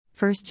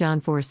1 John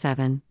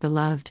 4:7,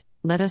 Beloved,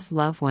 let us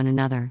love one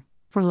another,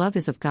 for love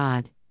is of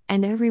God,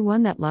 and every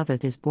one that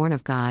loveth is born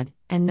of God,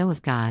 and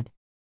knoweth God.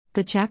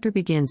 The chapter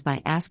begins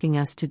by asking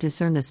us to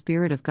discern the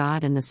Spirit of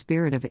God and the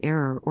spirit of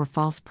error or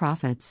false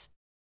prophets.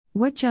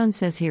 What John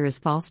says here is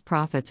false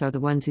prophets are the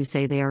ones who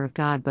say they are of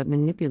God but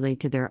manipulate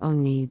to their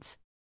own needs.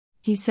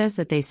 He says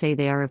that they say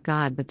they are of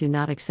God but do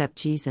not accept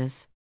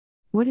Jesus.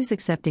 What is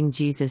accepting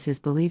Jesus is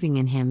believing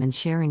in Him and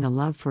sharing a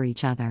love for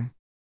each other.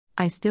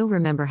 I still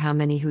remember how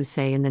many who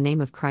say in the name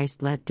of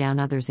Christ let down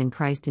others in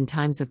Christ in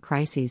times of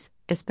crises,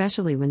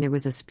 especially when there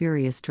was a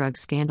spurious drug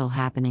scandal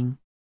happening.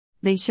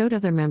 They showed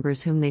other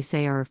members whom they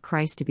say are of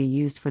Christ to be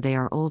used for they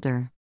are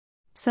older.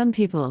 Some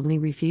people only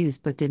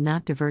refused but did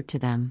not divert to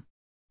them.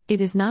 It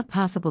is not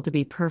possible to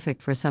be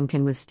perfect, for some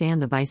can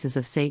withstand the vices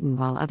of Satan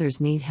while others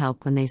need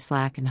help when they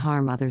slack and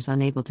harm others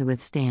unable to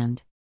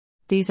withstand.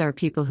 These are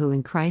people who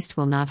in Christ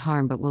will not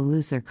harm but will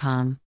lose their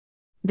calm.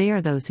 They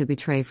are those who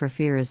betray for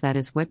fear, as that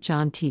is what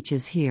John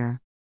teaches here.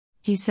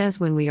 He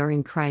says when we are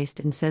in Christ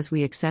and says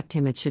we accept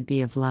Him, it should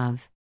be of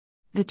love.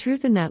 The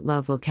truth in that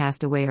love will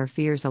cast away our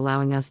fears,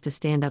 allowing us to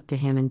stand up to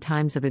Him in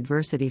times of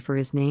adversity for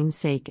His name's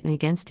sake and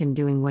against Him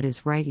doing what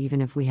is right even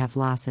if we have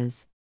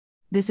losses.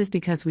 This is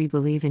because we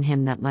believe in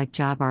Him that like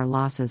Job our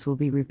losses will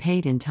be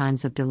repaid in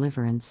times of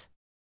deliverance.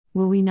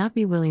 Will we not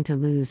be willing to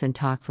lose and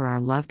talk for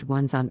our loved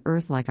ones on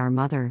earth like our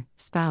mother,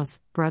 spouse,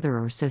 brother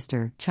or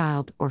sister,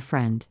 child or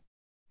friend?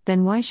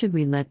 Then why should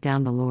we let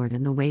down the Lord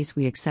in the ways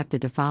we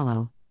accepted to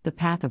follow, the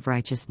path of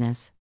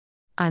righteousness?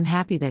 I'm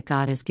happy that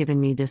God has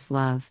given me this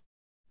love.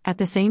 At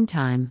the same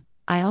time,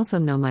 I also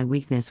know my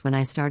weakness when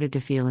I started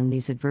to feel in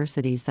these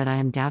adversities that I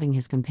am doubting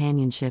His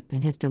companionship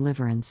and His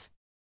deliverance.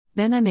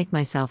 Then I make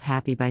myself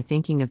happy by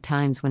thinking of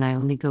times when I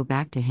only go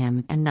back to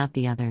Him and not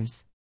the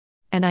others.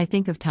 And I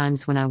think of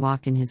times when I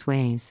walk in His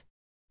ways.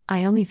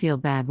 I only feel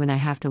bad when I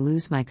have to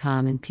lose my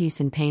calm and peace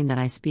in pain that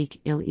I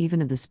speak ill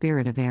even of the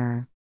spirit of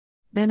error.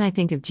 Then I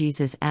think of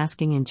Jesus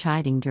asking and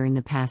chiding during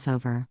the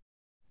Passover.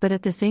 But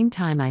at the same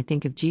time I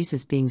think of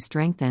Jesus being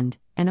strengthened,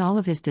 and all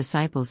of His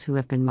disciples who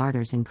have been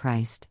martyrs in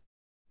Christ.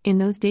 In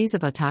those days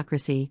of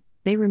autocracy,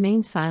 they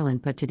remained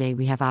silent, but today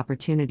we have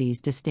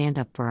opportunities to stand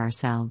up for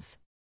ourselves.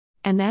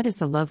 And that is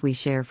the love we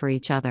share for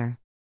each other.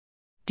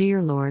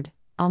 Dear Lord,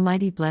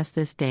 Almighty, bless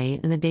this day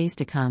and the days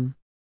to come.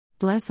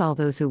 Bless all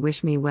those who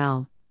wish me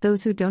well,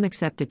 those who don't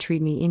accept to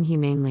treat me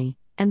inhumanely,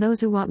 and those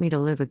who want me to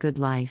live a good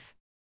life.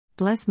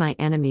 Bless my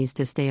enemies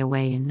to stay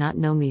away and not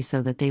know me,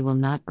 so that they will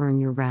not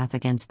earn your wrath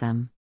against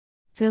them.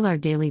 Fill our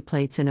daily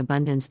plates in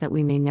abundance that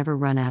we may never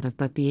run out of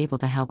but be able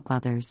to help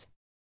others.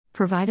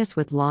 Provide us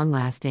with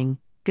long-lasting,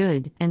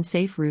 good, and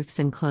safe roofs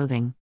and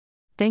clothing.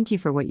 Thank you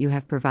for what you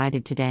have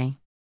provided today.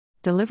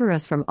 Deliver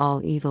us from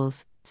all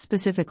evils,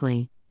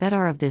 specifically, that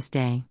are of this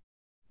day.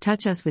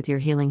 Touch us with your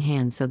healing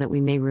hand so that we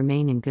may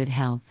remain in good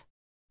health.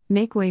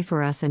 Make way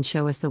for us and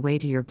show us the way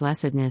to your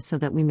blessedness so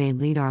that we may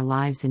lead our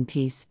lives in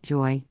peace,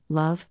 joy,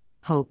 love,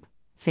 hope,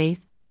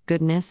 faith,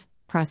 goodness,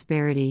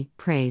 prosperity,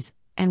 praise,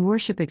 and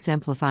worship,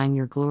 exemplifying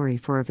your glory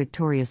for a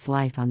victorious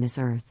life on this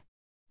earth.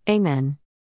 Amen.